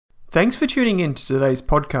Thanks for tuning in to today's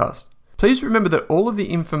podcast. Please remember that all of the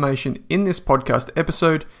information in this podcast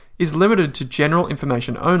episode is limited to general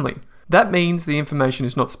information only. That means the information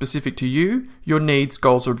is not specific to you, your needs,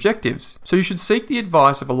 goals, or objectives, so you should seek the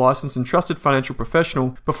advice of a licensed and trusted financial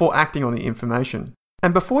professional before acting on the information.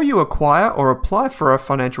 And before you acquire or apply for a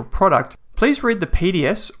financial product, please read the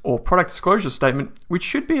PDS or Product Disclosure Statement, which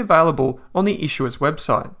should be available on the issuer's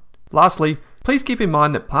website. Lastly, please keep in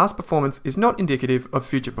mind that past performance is not indicative of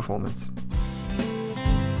future performance.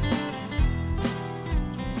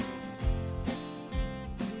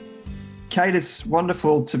 Kate, it's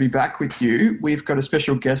wonderful to be back with you. We've got a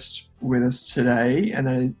special guest with us today,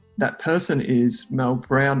 and that person is Mel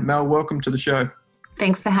Browne. Mel, welcome to the show.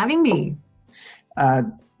 Thanks for having me.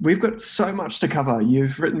 We've got so much to cover.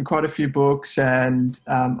 You've written quite a few books, and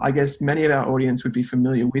I guess many of our audience would be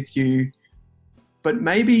familiar with you. But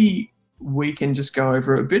maybe we can just go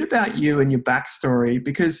over a bit about you and your backstory,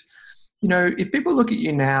 because, you know, if people look at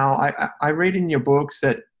you now, I read in your books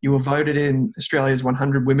that you were voted in Australia's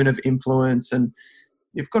 100 Women of Influence, and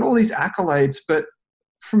you've got all these accolades. But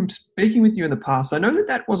from speaking with you in the past, I know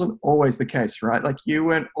that wasn't always the case, right? Like, you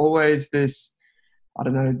weren't always this,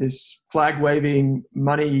 this flag-waving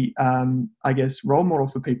money, role model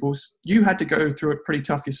for people. You had to go through it pretty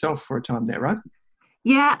tough yourself for a time there, right?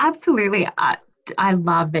 Yeah, absolutely. I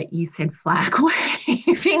love that you said flag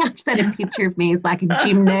waving. I've set a picture of me as like a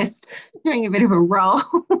gymnast doing a bit of a roll.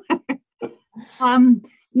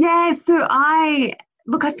 So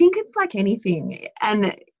I think it's like anything,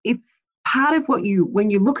 and it's part of when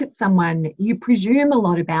you look at someone, you presume a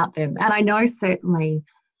lot about them. And I know certainly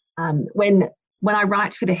when I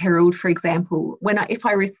write for the Herald, for example, if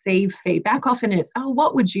I receive feedback, often it's, oh,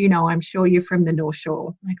 what would you know? I'm sure you're from the North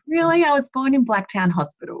Shore. Like, really? I was born in Blacktown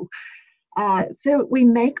Hospital. So we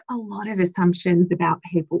make a lot of assumptions about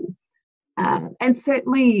people. And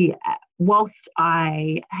certainly, whilst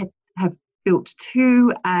I have built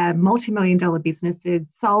two multi-million-dollar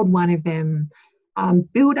businesses, sold one of them,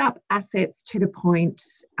 built up assets to the point,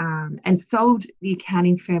 and sold the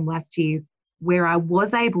accounting firm last year, where I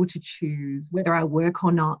was able to choose whether I work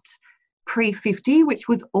or not pre-50, which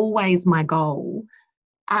was always my goal.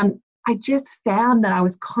 I just found that I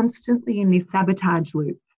was constantly in this sabotage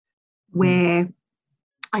loop where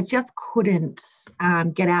I just couldn't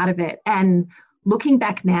get out of it. And looking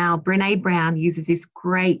back now, Browne uses this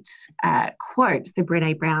great quote. So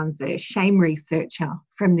Browne Browne's a shame researcher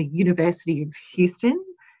from the University of Houston,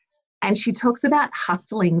 and she talks about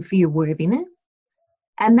hustling for your worthiness.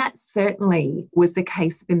 And that certainly was the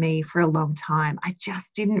case for me for a long time. I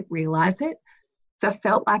just didn't realise it. So I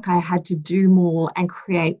felt like I had to do more and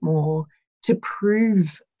create more to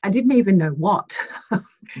prove I didn't even know what,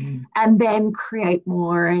 and then create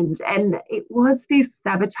more. And it was this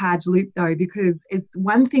sabotage loop, though, because as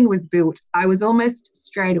one thing was built, I was almost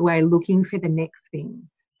straight away looking for the next thing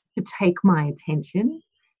to take my attention.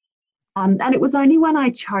 And it was only when I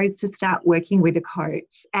chose to start working with a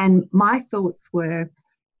coach, and my thoughts were,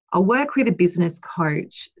 I'll work with a business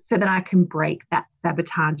coach so that I can break that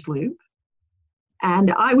sabotage loop. And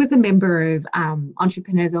I was a member of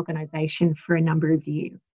Entrepreneurs Organisation for a number of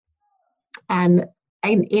years. And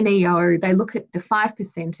in EO, they look at the 5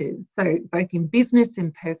 percenters, so both in business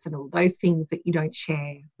and personal, those things that you don't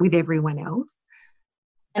share with everyone else.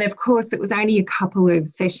 And of course, it was only a couple of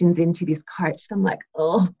sessions into this coach. So I'm like,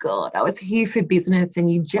 oh God, I was here for business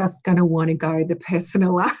and you're just going to want to go the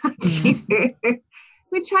personal, aren't you?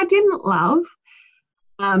 Which I didn't love.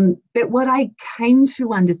 But what I came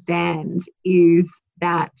to understand is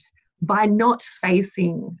that by not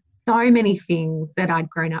facing so many things that I'd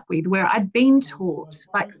grown up with, where I'd been taught,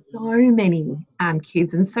 like so many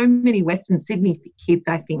kids and so many Western Sydney kids,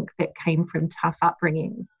 I think, that came from tough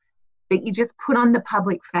upbringings, that you just put on the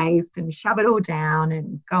public face and shove it all down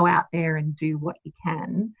and go out there and do what you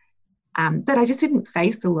can. But I just didn't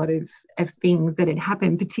face a lot of things that had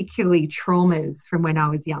happened, particularly traumas from when I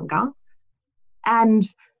was younger. And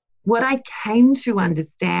what I came to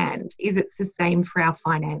understand is it's the same for our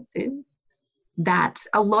finances, that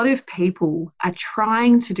a lot of people are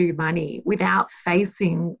trying to do money without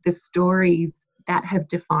facing the stories that have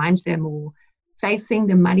defined them, or facing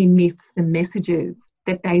the money myths and messages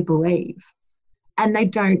that they believe. And they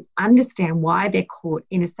don't understand why they're caught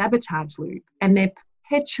in a sabotage loop, and they're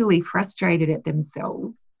perpetually frustrated at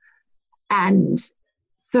themselves. And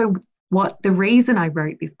so the reason I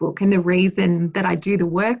wrote this book, and the reason that I do the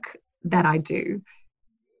work that I do,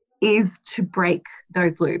 is to break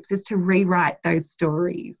those loops, is to rewrite those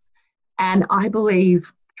stories. And I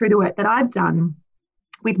believe through the work that I've done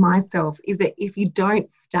with myself is that if you don't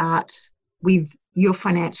start with your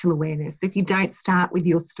financial awareness, if you don't start with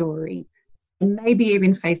your story, and maybe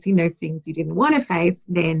even facing those things you didn't want to face,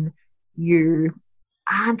 then you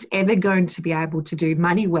aren't ever going to be able to do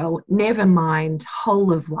money well, never mind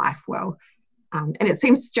whole of life well. And it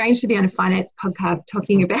seems strange to be on a finance podcast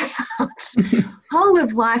talking about whole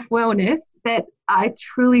of life wellness, but I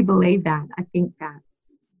truly believe that. I think that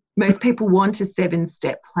most people want a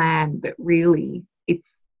 7-step plan, but really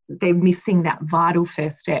they're missing that vital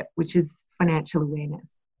first step, which is financial awareness.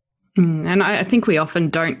 And I think we often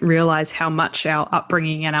don't realise how much our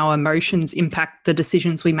upbringing and our emotions impact the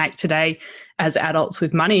decisions we make today as adults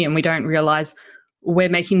with money, and we don't realise we're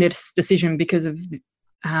making this decision because of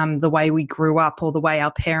the way we grew up or the way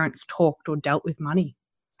our parents talked or dealt with money.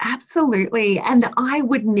 Absolutely. And I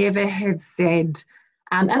would never have said,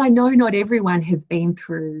 and I know not everyone has been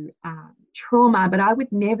through trauma, but I would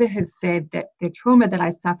never have said that the trauma that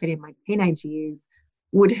I suffered in my teenage years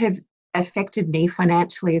would have affected me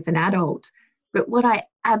financially as an adult. But what I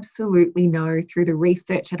absolutely know through the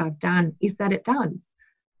research that I've done is that it does.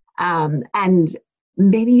 And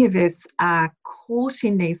many of us are caught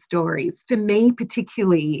in these stories. For me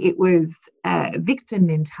particularly, it was a victim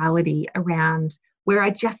mentality around where I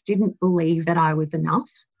just didn't believe that I was enough,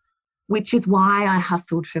 which is why I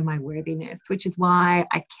hustled for my worthiness, which is why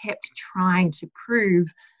I kept trying to prove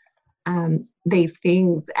these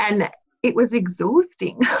things. And it was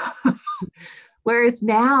exhausting. Whereas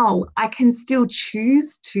now I can still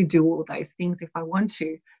choose to do all those things if I want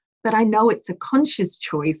to, but I know it's a conscious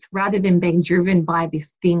choice rather than being driven by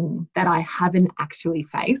this thing that I haven't actually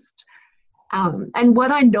faced. And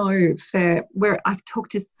what I know for where I've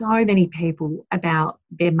talked to so many people about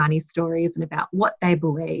their money stories and about what they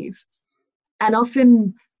believe, and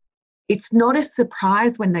often it's not a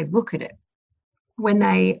surprise when they look at it, when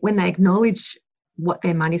they acknowledge what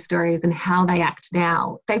their money story is and how they act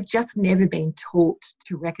now. They've just never been taught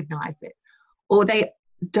to recognise it, or they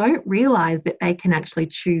don't realise that they can actually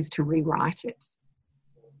choose to rewrite it.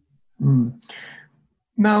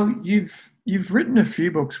 Mel, you've written a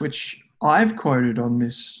few books which I've quoted on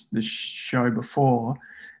this show before.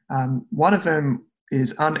 One of them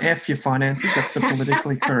is Unf Your Finances. That's the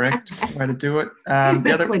politically correct way to do it.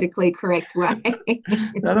 The politically correct way.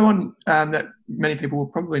 The other one that many people will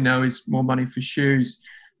probably know is More Money for Shoes.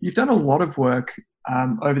 You've done a lot of work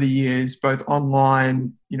over the years, both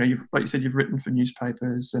online, like you said, you've written for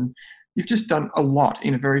newspapers, and you've just done a lot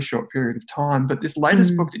in a very short period of time. But this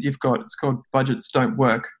latest book that you've got, it's called Budgets Don't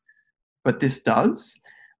Work, But This Does.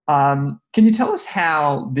 Can you tell us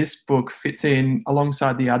how this book fits in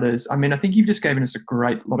alongside the others? I mean, I think you've just given us a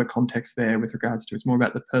great lot of context there with regards to it's more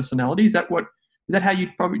about the personality. Is that how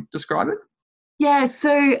you'd probably describe it? Yeah,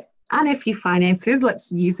 so Unf Your Finances,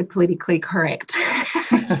 let's use the politically correct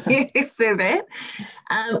use of it,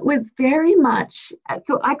 was very much,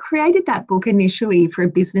 so I created that book initially for a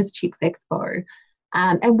Business Chicks Expo.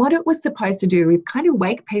 And what it was supposed to do is kind of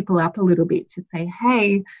wake people up a little bit to say,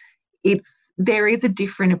 hey, there is a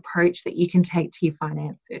different approach that you can take to your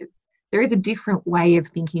finances. There is a different way of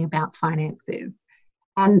thinking about finances.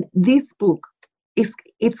 And this book,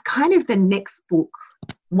 it's kind of the next book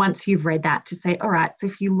once you've read that to say, all right, so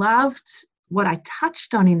if you loved what I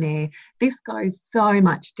touched on in there, this goes so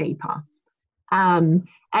much deeper. And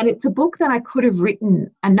it's a book that I could have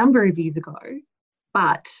written a number of years ago,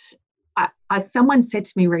 but someone said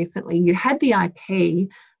to me recently, you had the IP,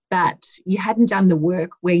 but you hadn't done the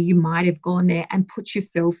work where you might have gone there and put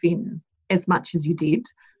yourself in as much as you did.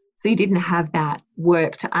 So you didn't have that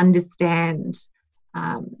work to understand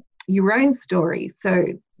your own story. So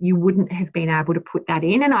you wouldn't have been able to put that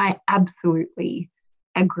in. And I absolutely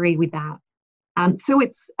agree with that. So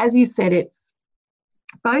it's, as you said, it's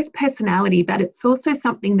both personality, but it's also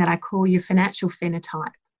something that I call your financial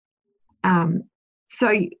phenotype. So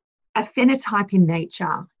a phenotype in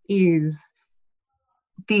nature is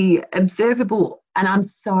the observable, and I'm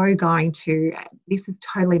so going to, this is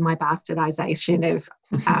totally my bastardization of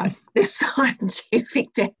the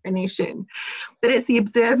scientific definition, but it's the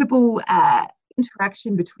observable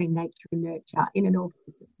interaction between nature and nurture in an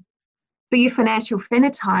organism. For your financial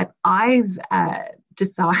phenotype, I've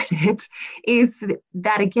decided is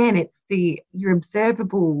that again, it's your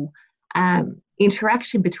observable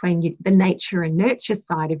interaction between the nature and nurture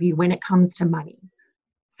side of you when it comes to money.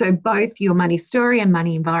 So both your money story and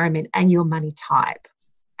money environment and your money type.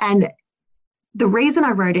 And the reason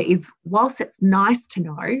I wrote it is whilst it's nice to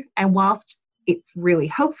know and whilst it's really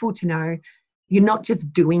helpful to know, you're not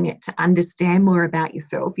just doing it to understand more about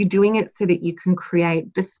yourself. You're doing it so that you can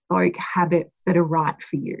create bespoke habits that are right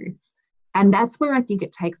for you. And that's where I think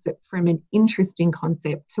it takes it from an interesting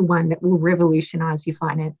concept to one that will revolutionise your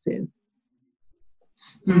finances.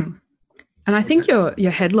 Mm. And I think your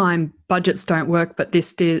headline, budgets don't work, but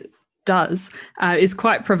this does, is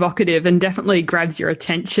quite provocative and definitely grabs your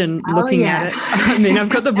attention looking at it. I mean, I've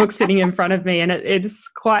got the book sitting in front of me, and it's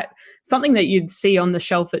quite something that you'd see on the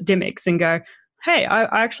shelf at Dymocks and go, hey,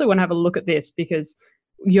 I actually want to have a look at this, because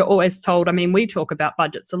you're always told, I mean, we talk about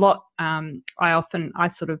budgets a lot. I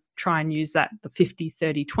sort of try and use that, the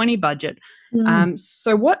 50-30-20 budget.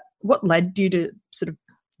 So what led you to sort of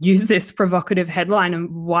use this provocative headline, and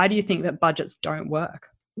why do you think that budgets don't work?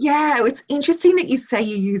 Yeah, it's interesting that you say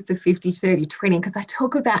you use the 50-30-20, because I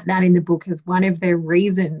talk about that in the book as one of the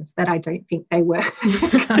reasons that I don't think they work.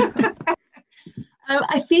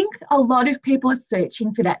 I think a lot of people are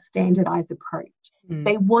searching for that standardized approach.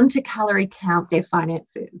 They want to calorie count their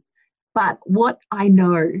finances. But what I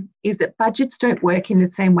know is that budgets don't work in the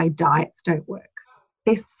same way diets don't work.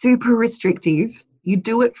 They're super restrictive. You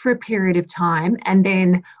do it for a period of time, and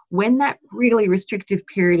then when that really restrictive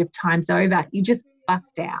period of time's over, you just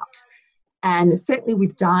bust out. And certainly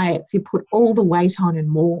with diets, you put all the weight on and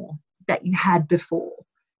more that you had before.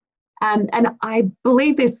 And I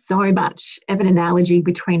believe there's so much of an analogy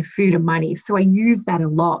between food and money, so I use that a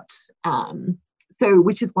lot.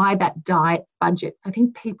 Which is why that diets, budgets, I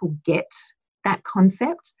think people get that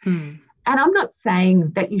concept. And I'm not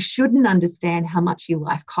saying that you shouldn't understand how much your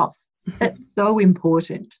life costs. That's so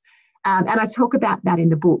important. And I talk about that in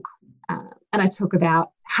the book. And I talk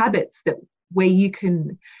about habits where you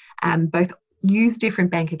can both use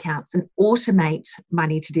different bank accounts and automate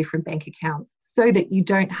money to different bank accounts so that you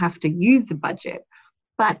don't have to use a budget.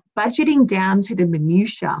 But budgeting down to the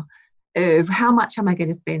minutiae of how much am I going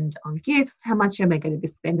to spend on gifts, how much am I going to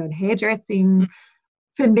spend on hairdressing.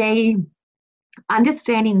 For me,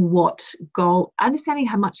 understanding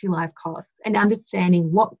how much your life costs, and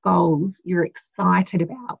understanding what goals you're excited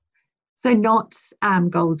about. So not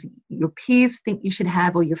goals your peers think you should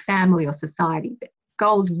have, or your family or society, but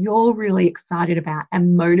goals you're really excited about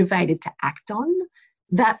and motivated to act on.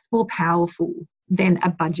 That's more powerful than a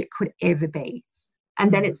budget could ever be.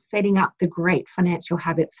 And then it's setting up the great financial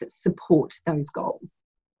habits that support those goals.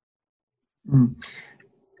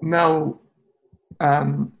 Mel,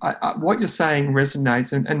 what you're saying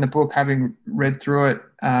resonates, and the book, having read through it,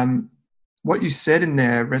 what you said in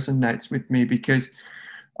there resonates with me, because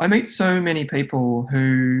I meet so many people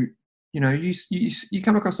who, you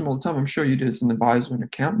come across them all the time. I'm sure you do as an advisor and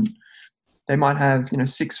accountant. They might have,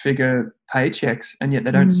 6-figure paychecks, and yet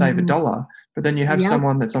they don't save $1. But then you have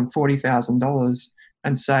someone that's on $40,000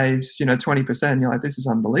 and saves, 20%. You're like, this is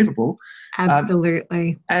unbelievable.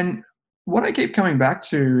 Absolutely. And what I keep coming back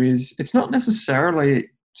to is, it's not necessarily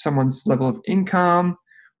someone's level of income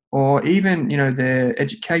or even, their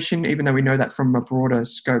education, even though we know that from a broader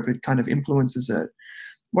scope, it kind of influences it.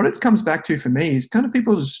 What it comes back to for me is kind of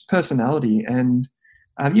people's personality. And,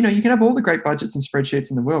 you can have all the great budgets and spreadsheets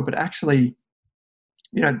in the world, but actually,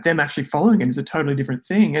 them actually following it is a totally different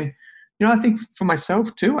thing. And, I think for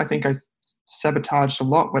myself too, I think I sabotaged a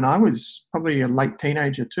lot when I was probably a late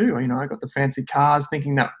teenager too. I got the fancy cars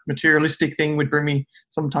thinking that materialistic thing would bring me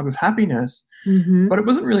some type of happiness. But it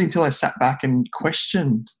wasn't really until I sat back and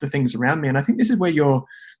questioned the things around me. And I think this is where your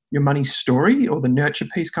money story or the nurture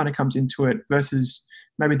piece kind of comes into it, versus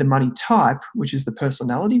maybe the money type, which is the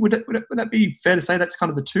personality. Would that be fair to say that's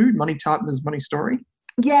kind of the two, money type versus money story?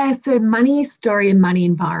 Yeah, so money story and money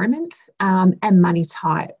environment, and money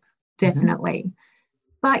type, definitely.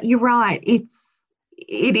 But you're right, it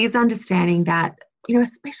is understanding that,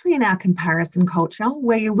 especially in our comparison culture,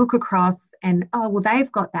 where you look across and, oh, well,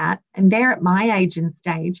 they've got that and they're at my age and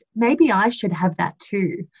stage, maybe I should have that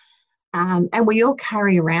too. And we all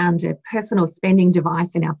carry around a personal spending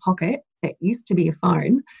device in our pocket that used to be a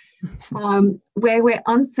phone, where we're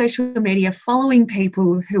on social media following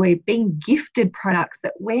people who are being gifted products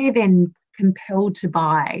that we're then compelled to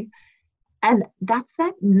buy. And that's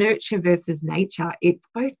that nurture versus nature. It's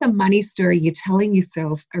both the money story you're telling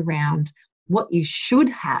yourself around what you should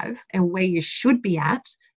have and where you should be at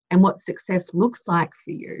and what success looks like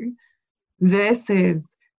for you, versus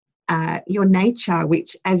your nature,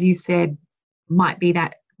 which, as you said, might be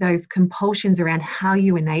those compulsions around how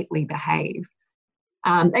you innately behave.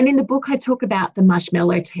 And in the book, I talk about the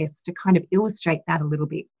marshmallow test to kind of illustrate that a little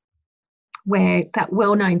bit, where it's that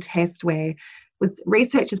well-known test where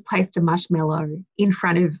researchers placed a marshmallow in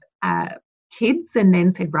front of kids and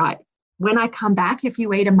then said, right, when I come back, if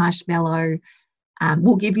you eat a marshmallow,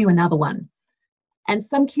 we'll give you another one. And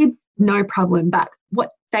some kids, no problem. But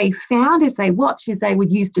what they found as they watched is they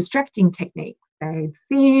would use distracting techniques. They'd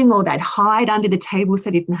sing, or they'd hide under the table so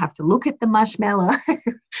they didn't have to look at the marshmallow,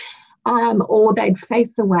 or they'd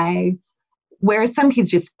face away. whereas some kids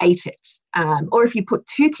just ate it. Or if you put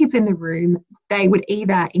two kids in the room, they would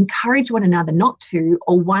either encourage one another not to,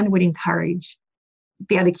 or one would encourage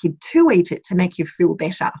the other kid to eat it to make you feel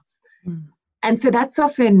better. Mm. And so that's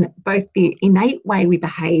often both the innate way we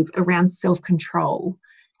behave around self-control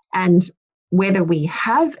and whether we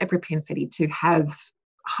have a propensity to have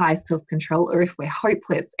high self-control, or if we're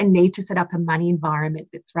hopeless and need to set up a money environment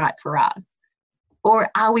that's right for us. Or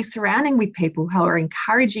are we surrounding with people who are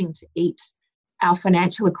encouraging to eat our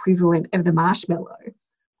financial equivalent of the marshmallow?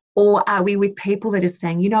 Or are we with people that are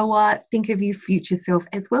saying, you know what, think of your future self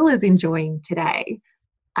as well as enjoying today,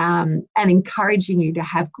 and encouraging you to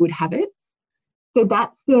have good habits? So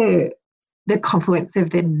that's the confluence of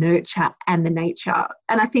the nurture and the nature.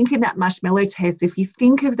 And I think in that marshmallow test, if you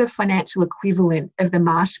think of the financial equivalent of the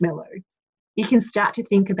marshmallow, you can start to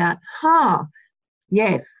think about,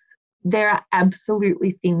 yes, there are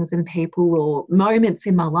absolutely things and people or moments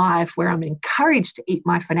in my life where I'm encouraged to eat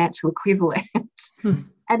my financial equivalent.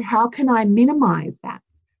 And how can I minimize that?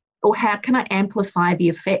 Or how can I amplify the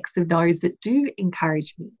effects of those that do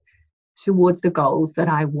encourage me towards the goals that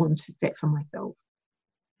I want to set for myself?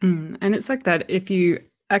 And it's like that. If you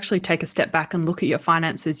actually take a step back and look at your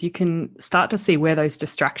finances, you can start to see where those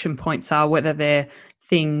distraction points are, whether they're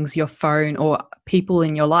things, your phone, or people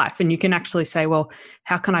in your life. And you can actually say, well,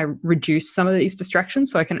 how can I reduce some of these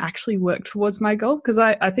distractions so I can actually work towards my goal? Because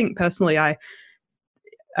I think personally,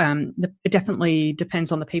 it definitely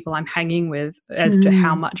depends on the people I'm hanging with as to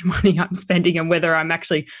how much money I'm spending and whether I'm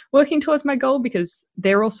actually working towards my goal, because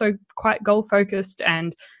they're also quite goal focused.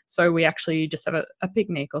 And so we actually just have a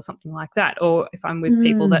picnic or something like that. Or if I'm with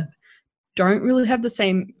people that don't really have the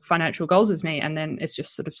same financial goals as me, and then it's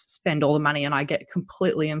just sort of spend all the money and I get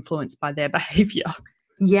completely influenced by their behavior.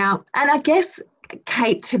 Yeah. And I guess,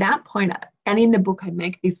 Kate, to that point, and in the book I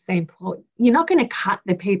make this same point, you're not going to cut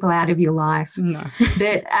the people out of your life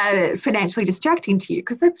that are financially distracting to you,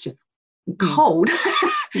 because that's just cold.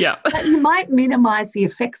 Yeah. But you might minimize the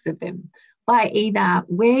effects of them by either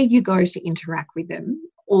where you go to interact with them,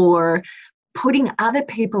 or putting other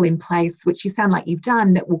people in place, which you sound like you've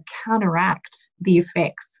done, that will counteract the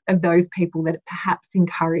effects of those people that perhaps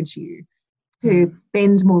encourage you to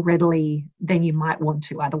spend more readily than you might want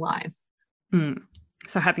to otherwise.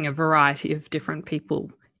 So having a variety of different people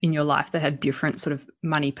in your life that have different sort of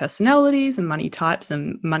money personalities and money types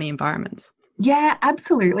and money environments. Yeah,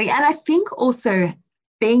 absolutely. And I think also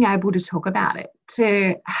being able to talk about it,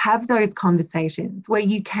 to have those conversations where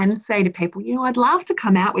you can say to people, you know, I'd love to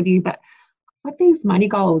come out with you, but I've got these money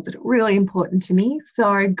goals that are really important to me.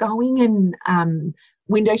 So going and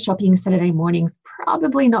window shopping Saturday mornings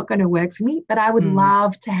probably not going to work for me, but I would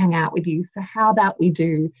love to hang out with you. So how about we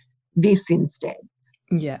do this instead?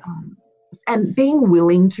 Yeah. And being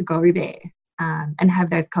willing to go there and have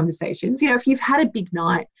those conversations. You know, if you've had a big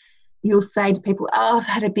night, you'll say to people, oh, I've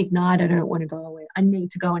had a big night, I don't want to go away. I need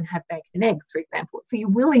to go and have bacon and eggs, for example. So you're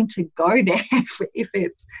willing to go there if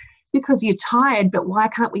it's because you're tired, but why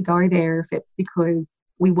can't we go there if it's because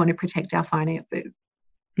we want to protect our finances?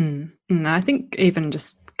 I think even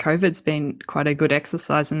just COVID's been quite a good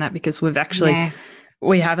exercise in that, because we've actually... Yeah.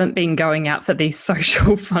 We haven't been going out for these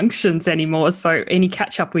social functions anymore. So any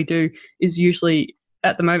catch up we do is usually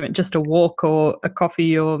at the moment just a walk or a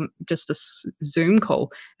coffee or just a Zoom call.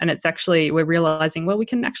 And it's actually, we're realizing, well, we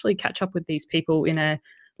can actually catch up with these people in a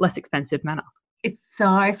less expensive manner. It's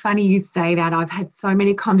so funny you say that. I've had so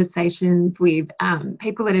many conversations with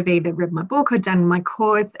people that have either read my book or done my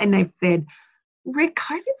course, and they've said, Rick,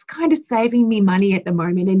 COVID's kind of saving me money at the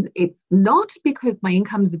moment. And it's not because my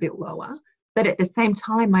income's a bit lower, but at the same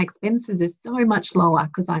time, my expenses are so much lower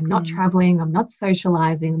because I'm not traveling, I'm not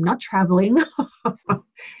socializing, I'm not traveling.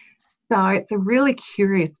 So it's a really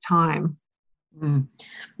curious time.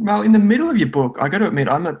 Well, in the middle of your book, I got to admit,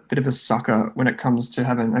 I'm a bit of a sucker when it comes to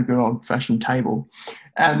having a good old-fashioned table.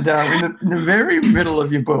 And in the very middle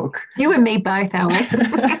of your book... You and me both, Alan.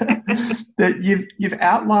 that you've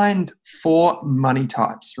outlined 4 money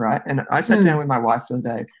types, right? And I sat down with my wife the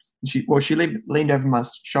other day. She leaned over my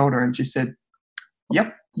shoulder and she said,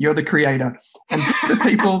 yep, you're the creator. And just for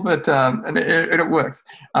people that, and it works,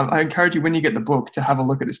 I encourage you, when you get the book, to have a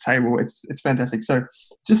look at this table. It's fantastic. So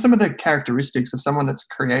just some of the characteristics of someone that's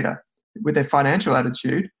a creator with their financial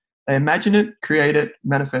attitude: they imagine it, create it,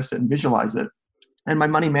 manifest it, and visualize it. And my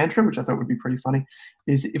money mantra, which I thought would be pretty funny,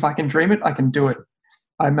 is if I can dream it, I can do it.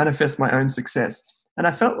 I manifest my own success. And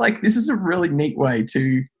I felt like this is a really neat way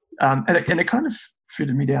to, and it kind of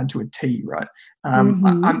fitted me down to a T, right? I'm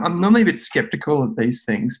normally a bit skeptical of these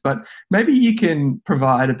things, but maybe you can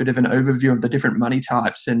provide a bit of an overview of the different money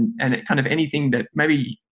types and it kind of anything that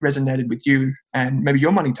maybe resonated with you and maybe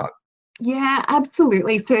your money type. Yeah,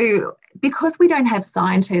 absolutely. So, because we don't have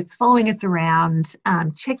scientists following us around,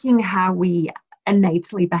 checking how we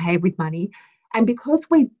innately behave with money, and because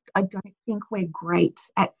I don't think we're great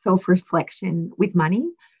at self reflection with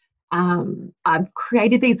money, I've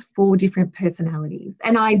created these 4 different personalities.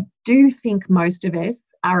 And I do think most of us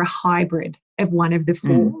are a hybrid of one of the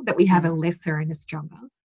 4, that we have a lesser and a stronger.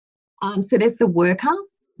 So there's the worker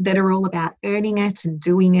that are all about earning it and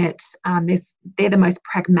doing it. They're the most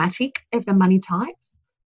pragmatic of the money types.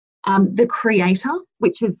 The creator,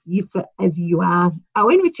 which is as you are,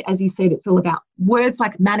 Owen, which, as you said, it's all about words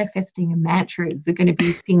like manifesting and mantras are going to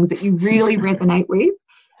be things that you really resonate with.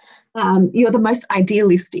 You're the most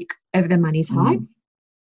idealistic of the money types.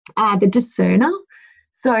 The discerner,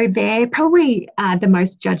 so they're probably the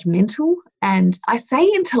most judgmental, and I say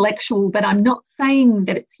intellectual, but I'm not saying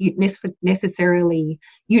that it's necessarily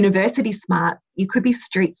university smart. You could be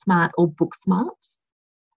street smart or book smart.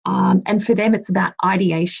 And for them, it's about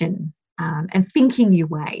ideation and thinking your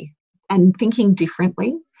way and thinking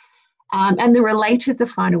differently. And the relator is the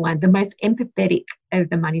final one, the most empathetic of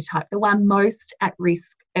the money type, the one most at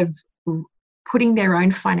risk of putting their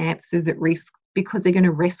own finances at risk because they're going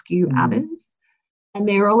to rescue others. And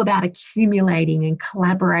they're all about accumulating and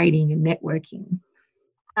collaborating and networking.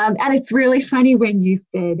 And it's really funny when you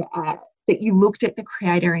said that you looked at the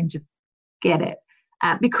creator and just get it.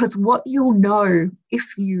 Because what you'll know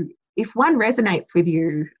if one resonates with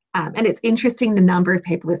you, and it's interesting the number of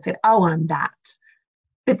people that said, oh, I'm that.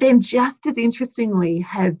 But then just as interestingly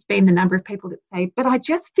has been the number of people that say, but I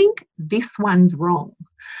just think this one's wrong.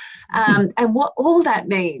 And what all that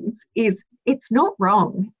means is it's not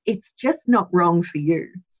wrong. It's just not wrong for you.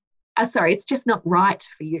 It's just not right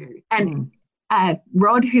for you. And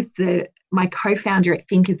Rod, who's my co-founder at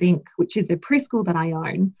Thinkers Inc., which is a preschool that I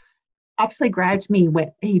own, actually grabbed me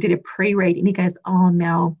when he did a pre-read and he goes, oh,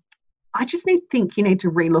 Mel, I just think you need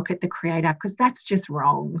to relook at the creator because that's just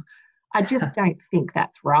wrong. I just don't think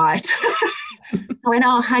that's right. I went,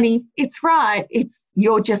 oh, honey, it's right.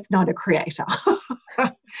 You're just not a creator.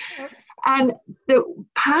 And the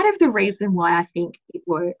part of the reason why I think it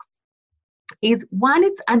works is, one,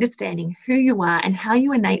 it's understanding who you are and how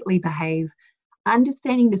you innately behave,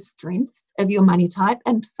 understanding the strengths of your money type.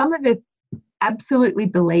 And some of us absolutely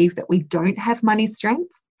believe that we don't have money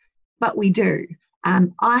strengths, but we do.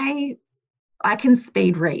 I can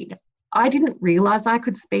speed read. I didn't realise I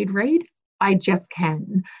could speed read. I just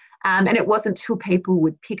can. And it wasn't till people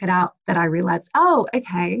would pick it up that I realised, oh,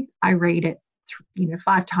 okay, I read it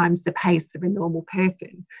 5 times the pace of a normal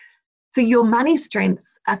person. So your money strengths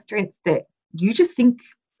are strengths that you just think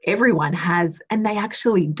everyone has and they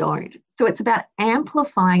actually don't. So it's about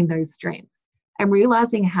amplifying those strengths and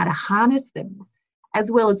realising how to harness them, as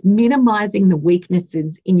well as minimising the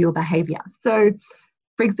weaknesses in your behaviour. So,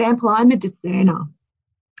 for example, I'm a discerner,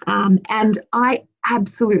 and I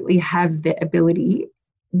absolutely have the ability,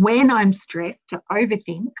 when I'm stressed, to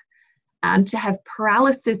overthink, to have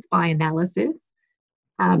paralysis by analysis,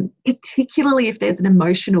 particularly if there's an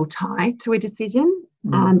emotional tie to a decision.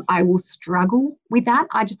 I will struggle with that.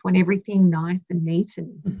 I just want everything nice and neat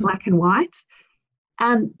and black and white.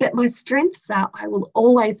 But my strengths are, I will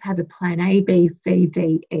always have a plan A, B, C,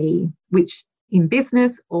 D, E, which in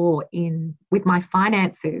business or with my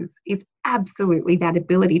finances is absolutely that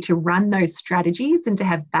ability to run those strategies and to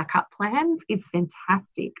have backup plans. It's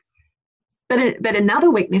fantastic. But another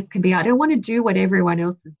weakness can be, I don't want to do what everyone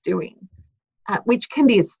else is doing, which can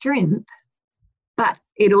be a strength, but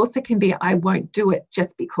it also can be, I won't do it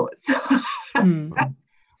just because. I'm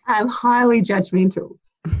highly judgmental.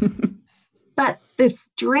 But the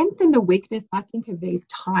strength and the weakness, I think, of these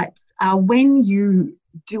types are when you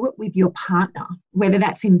do it with your partner, whether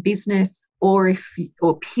that's in business or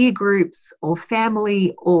peer groups or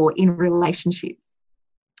family or in relationships,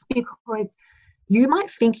 because you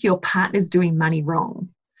might think your partner's doing money wrong.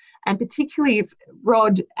 And particularly if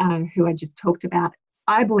Rod, who I just talked about,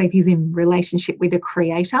 I believe he's in relationship with a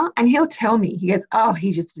creator, and he'll tell me, he goes, oh,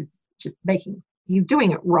 he's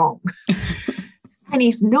doing it wrong. And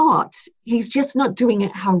he's not. He's just not doing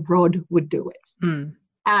it how Rod would do it.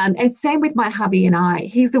 And same with my hubby and I.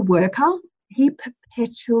 He's a worker. He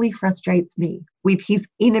perpetually frustrates me with his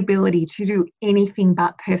inability to do anything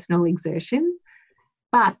but personal exertion.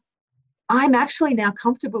 But I'm actually now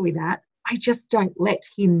comfortable with that. I just don't let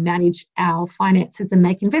him manage our finances and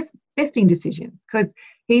make investing decisions, because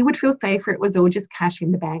he would feel safer it was all just cash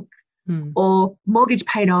in the bank or mortgage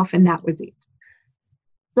paid off and that was it.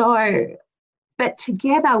 So, but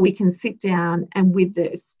together we can sit down and, with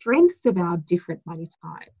the strengths of our different money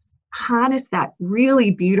types, harness that really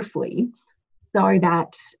beautifully so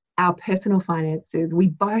that our personal finances, we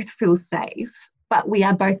both feel safe, but we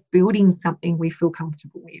are both building something we feel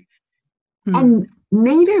comfortable with. And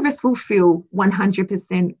neither of us will feel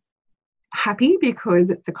 100% happy because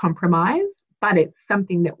it's a compromise, but it's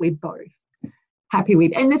something that we're both happy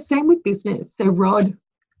with. And the same with business. So Rod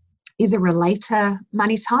is a relator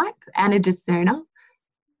money type and a discerner.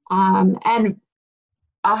 And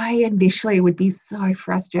I initially would be so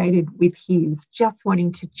frustrated with his just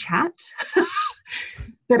wanting to chat.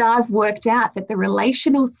 But I've worked out that the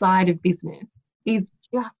relational side of business is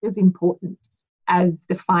just as important as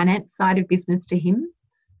the finance side of business to him.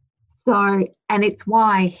 So, and it's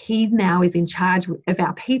why he now is in charge of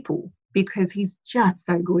our people, because he's just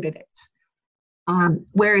so good at it.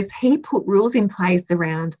 Whereas he put rules in place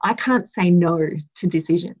around, I can't say no to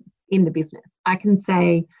decisions in the business. I can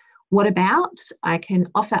say, what about? I can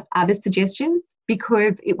offer other suggestions,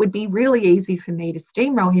 because it would be really easy for me to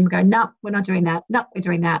steamroll him and go, no, we're not doing that. No, we're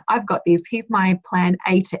doing that. I've got this. Here's my plan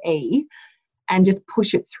A to E, and just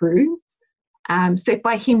push it through. So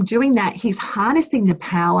by him doing that, he's harnessing the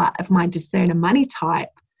power of my discerner money type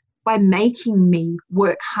by making me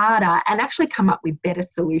work harder and actually come up with better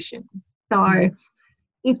solutions. So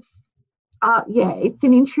it's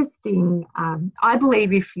an interesting, I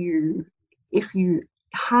believe if you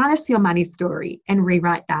harness your money story and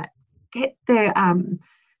rewrite that, get the,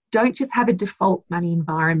 don't just have a default money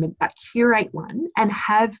environment, but curate one and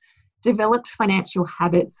have developed financial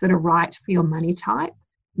habits that are right for your money type,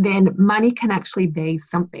 then money can actually be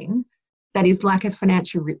something that is like a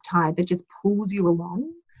financial riptide that just pulls you along,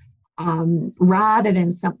 rather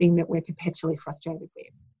than something that we're perpetually frustrated with.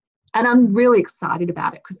 And I'm really excited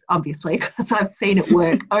about it because I've seen it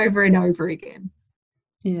work over and over again.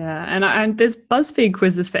 Yeah, and there's BuzzFeed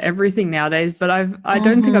quizzes for everything nowadays, but I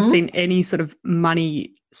don't think I've seen any sort of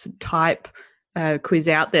money type quiz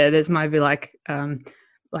out there. There's maybe like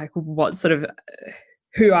what sort of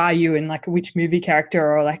who are you in like which movie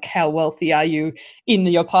character, or like how wealthy are you in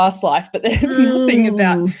your past life, but there's nothing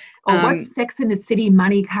about or what Sex in the City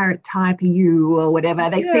money type are you, or whatever.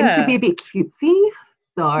 They seem to be a bit cutesy.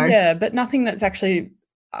 So yeah, but nothing that's actually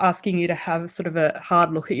asking you to have sort of a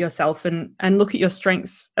hard look at yourself and look at your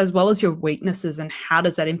strengths as well as your weaknesses, and how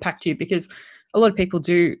does that impact you? Because a lot of people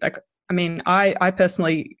do, like, I mean, I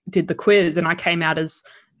personally did the quiz and I came out as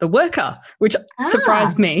the worker, which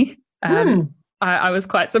surprised me. I was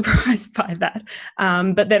quite surprised by that.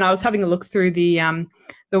 But then I was having a look through the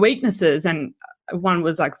weaknesses, and one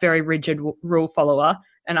was like very rigid rule follower,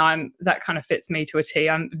 and that kind of fits me to a T.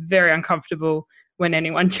 I'm very uncomfortable when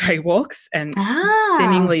anyone jaywalks, and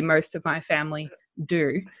seemingly most of my family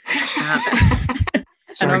do. And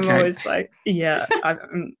I'm always like, yeah.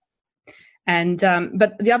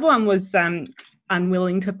 But the other one was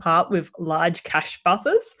unwilling to part with large cash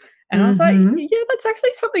buffers. And I was like, yeah, that's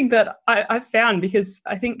actually something that I've found, because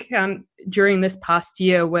I think during this past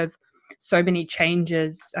year with so many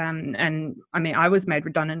changes, and I mean, I was made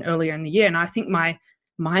redundant earlier in the year, and I think my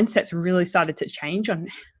mindset's really started to change on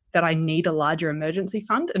that I need a larger emergency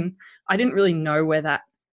fund. And I didn't really know where that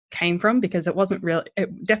came from, because it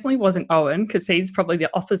definitely wasn't Owen, because he's probably the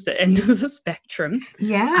opposite end of the spectrum.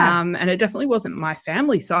 Yeah. And it definitely wasn't my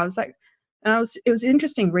family. So I was like, it was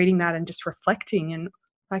interesting reading that and just reflecting, and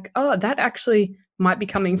like, oh, that actually might be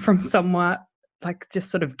coming from somewhere like just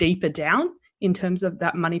sort of deeper down in terms of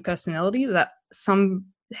that money personality, that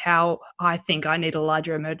somehow I think I need a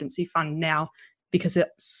larger emergency fund now because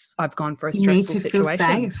I've gone for a stressful situation.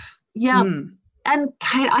 Feel safe. Yeah. And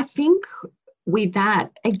Kate, I think with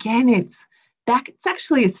that, again, that's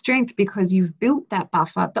actually a strength because you've built that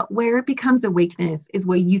buffer, but where it becomes a weakness is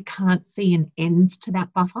where you can't see an end to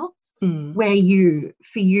that buffer. Where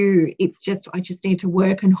for you, it's just, I just need to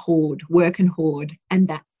work and hoard, and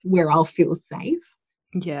that's where I'll feel safe.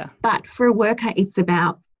 Yeah. But for a worker, it's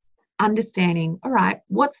about understanding, all right,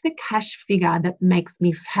 what's the cash figure that makes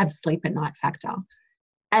me have sleep at night factor?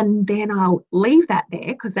 And then I'll leave that there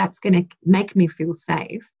because that's going to make me feel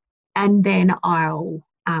safe. And then I'll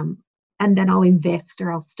invest,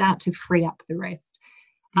 or I'll start to free up the rest.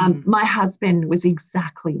 My husband was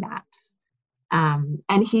exactly that. And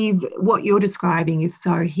what you're describing is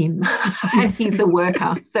so him, and he's a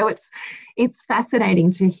worker. So it's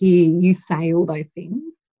fascinating to hear you say all those things.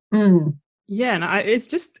 Yeah, and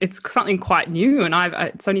it's something quite new, and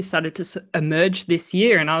it's only started to emerge this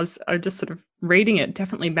year. And I just sort of reading it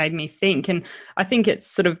definitely made me think, and I think it's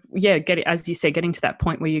sort of as you said, getting to that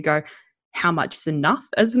point where you go, how much is enough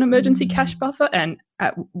as an emergency cash buffer, and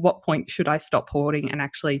at what point should I stop hoarding and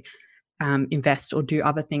actually invest or do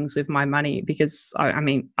other things with my money? Because I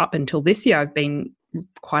mean, up until this year, I've been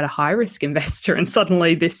quite a high risk investor, and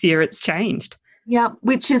suddenly this year it's changed. Yeah,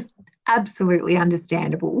 which is absolutely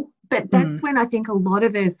understandable. But that's when I think a lot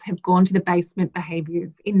of us have gone to the basement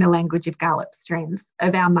behaviours in the language of Gallup strengths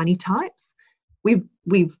of our money types. We've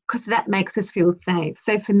because that makes us feel safe.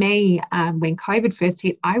 So for me, when COVID first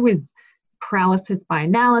hit, I was paralysis by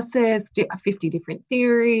analysis, 50 different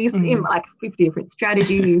theories, like 50 different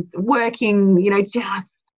strategies, working, just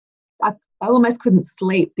I almost couldn't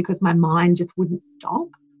sleep because my mind just wouldn't stop.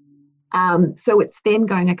 So it's then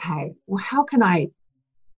going, okay, well, how can I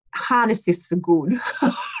harness this for good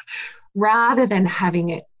rather than having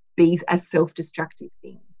it be a self-destructive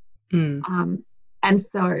thing? And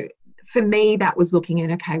so for me, that was looking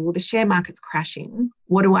at, okay, well, the share market's crashing.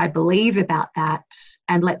 What do I believe about that?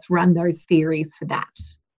 And let's run those theories for that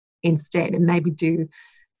instead and maybe do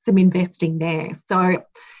some investing there. So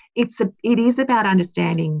it is about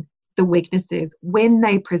understanding the weaknesses when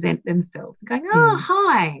they present themselves, going, oh,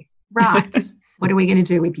 hi, right, what are we going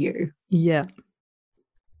to do with you? Yeah.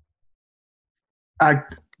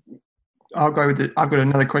 I'll go with it. I've got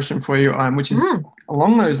another question for you, which is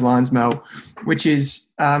along those lines, Mel, which is,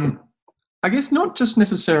 I guess, not just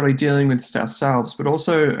necessarily dealing with ourselves, but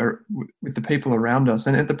also with the people around us.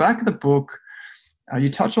 And at the back of the book, you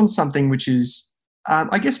touch on something which is,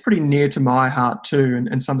 I guess, pretty near to my heart too,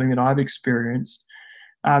 and something that I've experienced,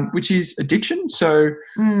 which is addiction. So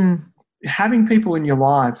having people in your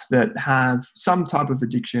life that have some type of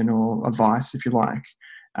addiction or a vice, if you like,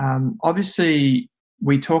 obviously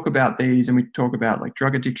we talk about these, and we talk about like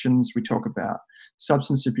drug addictions, we talk about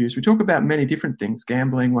substance abuse, we talk about many different things,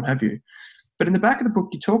 gambling, what have you. But in the back of the book,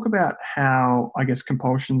 you talk about how, I guess,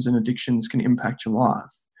 compulsions and addictions can impact your life.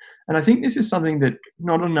 And I think this is something that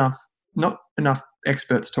not enough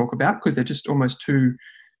experts talk about because they're just almost too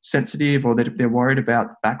sensitive, or they're worried about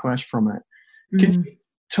the backlash from it. Can you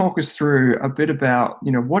talk us through a bit about,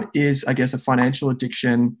 what is, I guess, a financial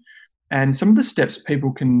addiction and some of the steps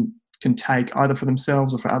people can take either for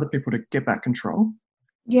themselves or for other people to get back control?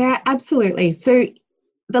 Yeah, absolutely. So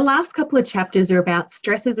the last couple of chapters are about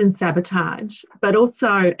stresses and sabotage, but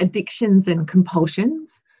also addictions and compulsions.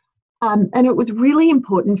 And it was really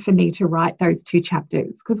important for me to write those two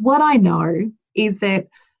chapters because what I know is that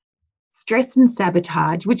stress and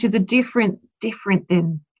sabotage, which is a different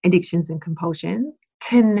than addictions and compulsions,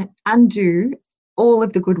 can undo all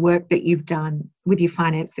of the good work that you've done with your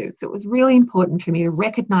finances. So it was really important for me to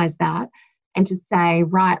recognise that and to say,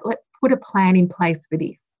 right, let's put a plan in place for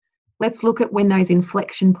this. Let's look at when those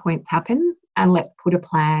inflection points happen and let's put a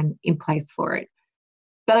plan in place for it.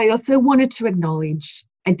 But I also wanted to acknowledge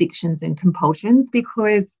addictions and compulsions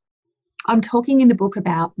because I'm talking in the book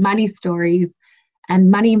about money stories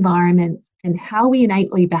and money environments and how we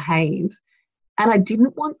innately behave. And I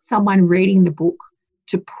didn't want someone reading the book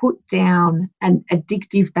to put down an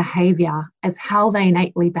addictive behaviour as how they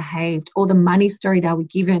innately behaved or the money story they were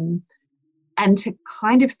given, and to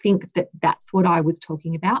kind of think that that's what I was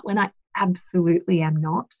talking about when I absolutely am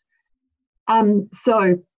not.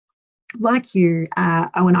 So like you,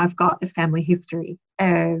 Owen, I've got a family history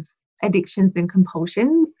of addictions and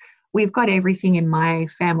compulsions. We've got everything in my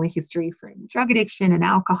family history from drug addiction and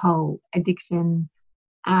alcohol addiction,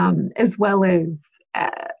 as well as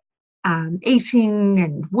eating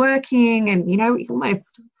and working and, almost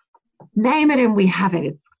name it and we have it.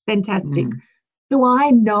 It's fantastic. So I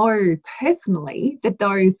know personally that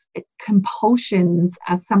those compulsions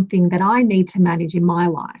are something that I need to manage in my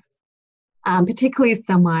life. Particularly as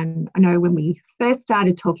someone, I know when we first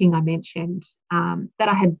started talking, I mentioned that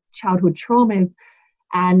I had childhood traumas,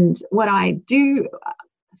 and what I do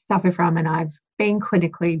suffer from, and I've been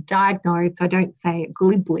clinically diagnosed, so I don't say it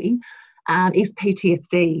glibly, is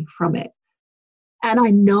PTSD from it. And I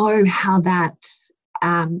know how that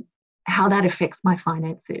affects my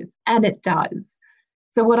finances, and it does.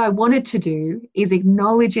 So what I wanted to do is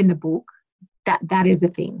acknowledge in the book that is a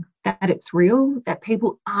thing, that it's real, that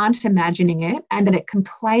people aren't imagining it, and that it can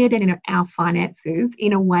play it in our finances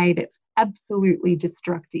in a way that's absolutely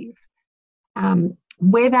destructive.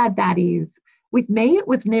 Whether that is, with me, it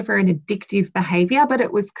was never an addictive behaviour, but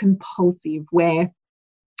it was compulsive, where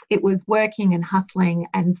it was working and hustling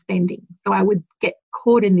and spending. So I would get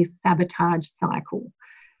caught in this sabotage cycle.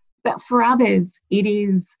 But for others, it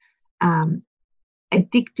is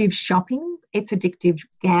addictive shopping, it's addictive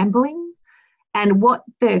gambling. And what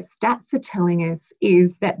the stats are telling us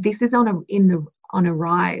is that this is on the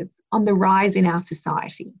rise in our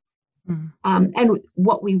society. And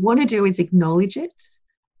what we want to do is acknowledge it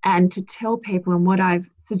and to tell people, and what I've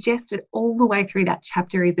suggested all the way through that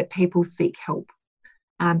chapter is that people seek help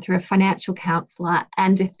through a financial counsellor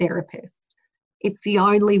and a therapist. It's the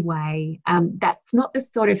only way. That's not the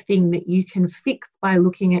sort of thing that you can fix by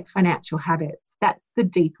looking at financial habits. that's the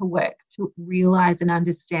deeper work, to realise and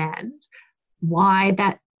understand why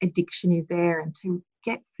that addiction is there and to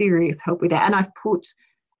get serious help with that. And I've put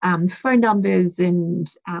phone numbers and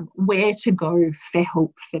where to go for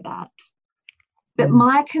help for that. But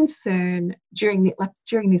my concern during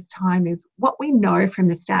this time is what we know from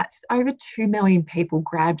the stats. Over 2 million people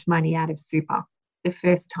grabbed money out of super the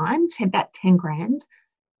first time, about 10 grand.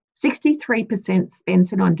 63%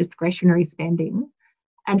 spent it on discretionary spending.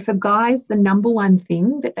 And for guys, the number one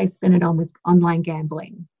thing that they spent it on was online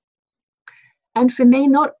gambling. And for me,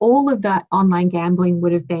 not all of that online gambling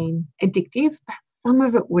would have been addictive, but some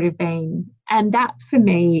of it would have been. And that for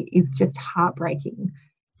me is just heartbreaking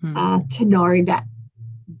to know that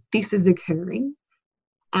this is occurring.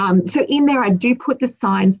 So in there, I do put the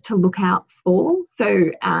signs to look out for.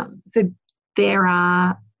 So there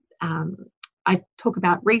are, I talk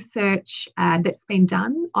about research that's been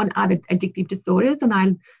done on other addictive disorders, and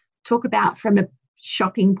I talk about from a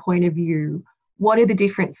shopping point of view, what are the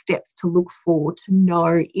different steps to look for to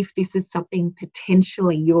know if this is something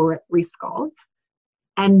potentially you're at risk of,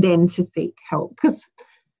 and then to seek help. Because,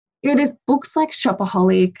 there's books like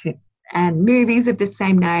Shopaholic and movies of the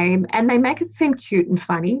same name, and they make it seem cute and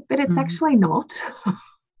funny, but it's actually not.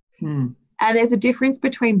 And there's a difference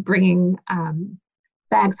between bringing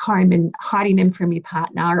bags home and hiding them from your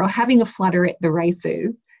partner or having a flutter at the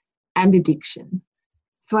races and addiction.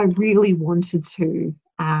 So I really wanted to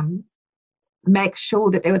make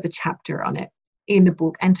sure that there was a chapter on it in the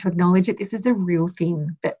book and to acknowledge that this is a real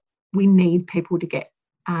thing that we need people to get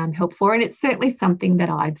help for. And it's certainly something that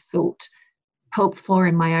I've sought help for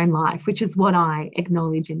in my own life, which is what I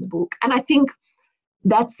acknowledge in the book. And I think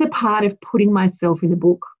that's the part of putting myself in the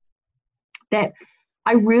book that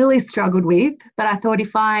I really struggled with. But I thought,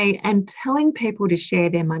 if I am telling people to share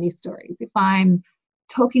their money stories, if I'm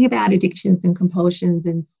talking about addictions and compulsions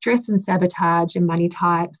and stress and sabotage and money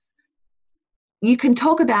types, you can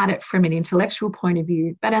talk about it from an intellectual point of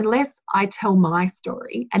view, but unless I tell my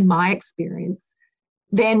story and my experience,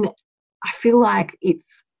 then I feel like it's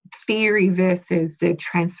theory versus the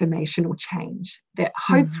transformational change that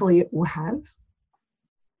hopefully it will have.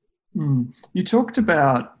 You talked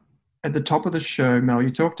about, at the top of the show, Mel, you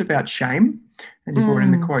talked about shame, and you brought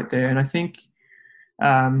in the quote there. And I think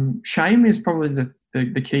shame is probably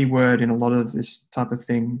the key word in a lot of this type of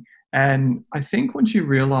thing. And I think once you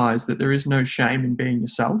realise that there is no shame in being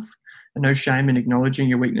yourself and no shame in acknowledging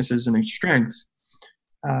your weaknesses and your strengths,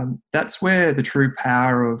 that's where the true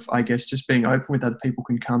power of, I guess, just being open with other people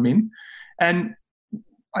can come in. And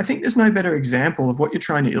I think there's no better example of what you're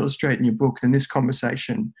trying to illustrate in your book than this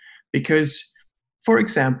conversation. Because, for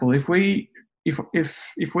example, if we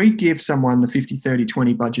give someone the 50, 30,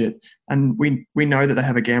 20 budget and we know that they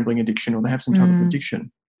have a gambling addiction or they have some type of addiction,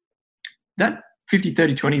 that 50,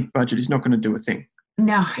 30, 20 budget is not going to do a thing.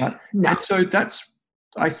 No, right? no. And so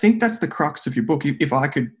I think that's the crux of your book. If I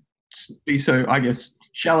could be so, I guess,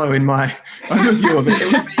 shallow in my overview of it,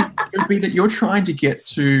 it would be that you're trying to get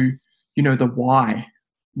to, the why.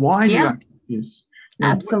 Why do you act like this?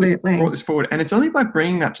 Absolutely. Brought this forward. And it's only by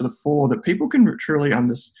bringing that to the fore that people can truly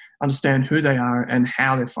understand who they are and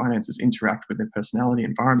how their finances interact with their personality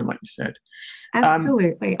environment, like you said.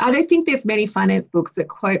 Absolutely. I don't think there's many finance books that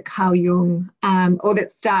quote Carl Jung or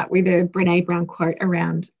that start with a Brene Brown quote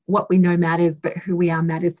around what we know matters, but who we are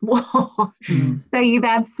matters more. So you've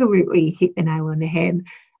absolutely hit the nail on the head.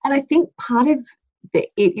 And I think part of it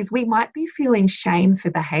is we might be feeling shame for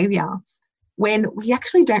behaviour when we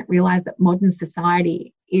actually don't realise that modern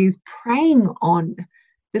society is preying on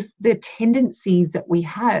the tendencies that we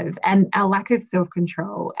have and our lack of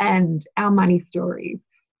self-control and our money stories.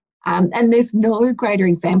 And there's no greater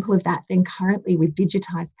example of that than currently with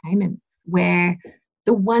digitised payments, where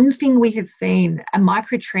the one thing we have seen, a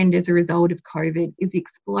micro trend as a result of COVID, is the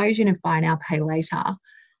explosion of buy now, pay later.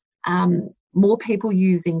 More people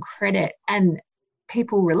using credit and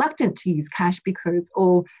people reluctant to use cash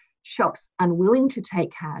or shops unwilling to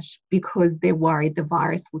take cash because they're worried the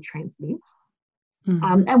virus will transmit.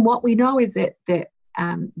 And what we know is that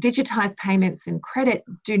digitised payments and credit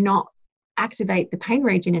do not activate the pain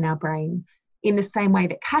region in our brain in the same way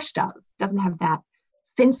that cash doesn't have that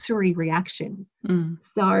sensory reaction.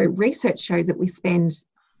 So research shows that we spend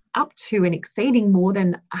up to and exceeding more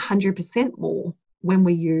than 100% more when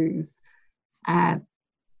we use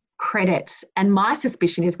credit. And my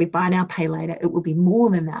suspicion is with buy now, pay later, it will be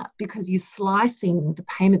more than that because you're slicing the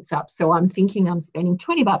payments up. So I'm thinking I'm spending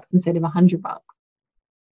 $20 instead of $100.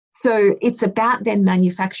 So it's about then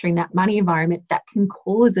manufacturing that money environment that can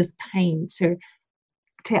cause us pain to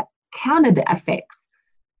counter the effects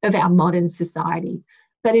of our modern society.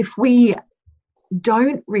 But if we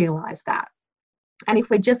don't realise that And if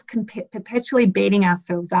we're just perpetually beating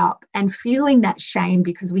ourselves up and feeling that shame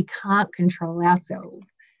because we can't control ourselves,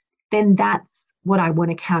 then that's what I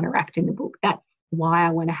want to counteract in the book. That's why I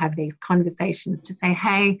want to have these conversations to say,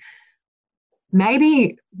 hey,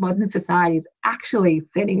 maybe modern society is actually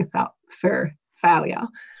setting us up for failure.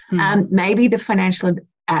 Maybe the financial,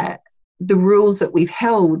 the rules that we've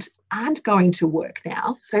held aren't going to work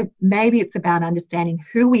now. So maybe it's about understanding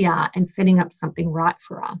who we are and setting up something right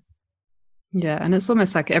for us. Yeah, and it's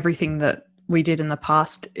almost like everything that we did in the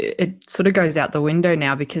past, it sort of goes out the window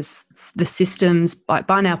now because the systems, like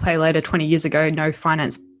buy now, pay later 20 years ago, no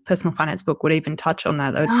personal finance book would even touch on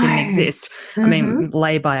that. It didn't exist. I mean,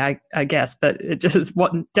 lay-by, I guess, but it just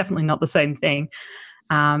wasn't definitely not the same thing.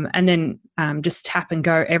 And then just tap and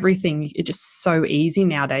go, everything, it's just so easy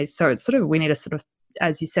nowadays. So it's sort of, we need to sort of,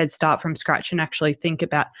 as you said, start from scratch and actually think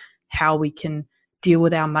about how we can deal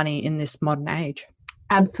with our money in this modern age.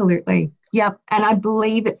 Absolutely. Yep. And I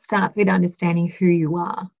believe it starts with understanding who you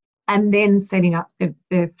are and then setting up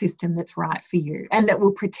the system that's right for you and that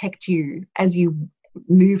will protect you as you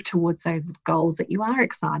move towards those goals that you are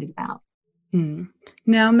excited about.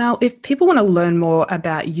 Now, Mel, if people want to learn more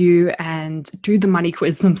about you and do the money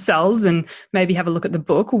quiz themselves and maybe have a look at the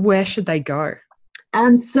book, where should they go?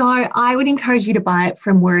 So I would encourage you to buy it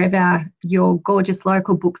from wherever your gorgeous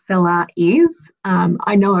local bookseller is.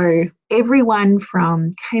 I know everyone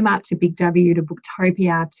from Kmart to Big W to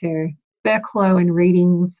Booktopia to Burklow and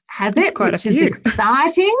Readings has it, which is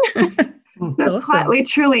exciting. That's awesome. Quite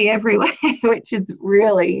literally everywhere, which is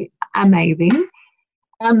really amazing.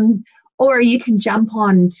 Or you can jump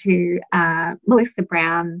on to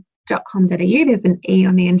melissabrowne.com.au. There's an E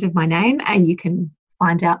on the end of my name, and you can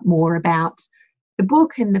find out more about the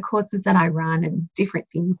book and the courses that I run and different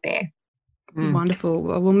things there. Wonderful.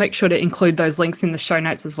 Well, we'll make sure to include those links in the show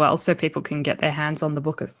notes as well so people can get their hands on the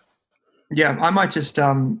book. Yeah, I might just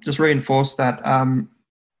reinforce that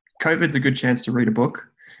COVID's a good chance to read a book.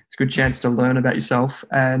 It's a good chance to learn about yourself.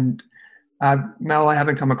 And Mel, I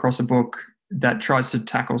haven't come across a book that tries to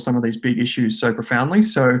tackle some of these big issues so profoundly.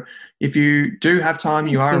 So if you do have time,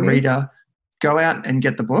 you are a reader, go out and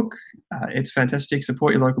get the book. It's fantastic.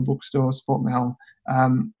 Support your local bookstore, support Mel.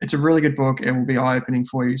 It's a really good book. It will be eye-opening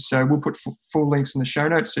for you. So we'll put full links in the show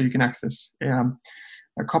notes so you can access get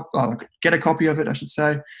a copy of it, I should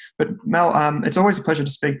say. But Mel, it's always a pleasure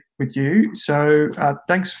to speak with you. So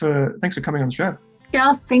thanks for coming on the show.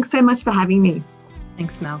 Yes, thanks so much for having me.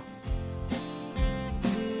 Thanks, Mel.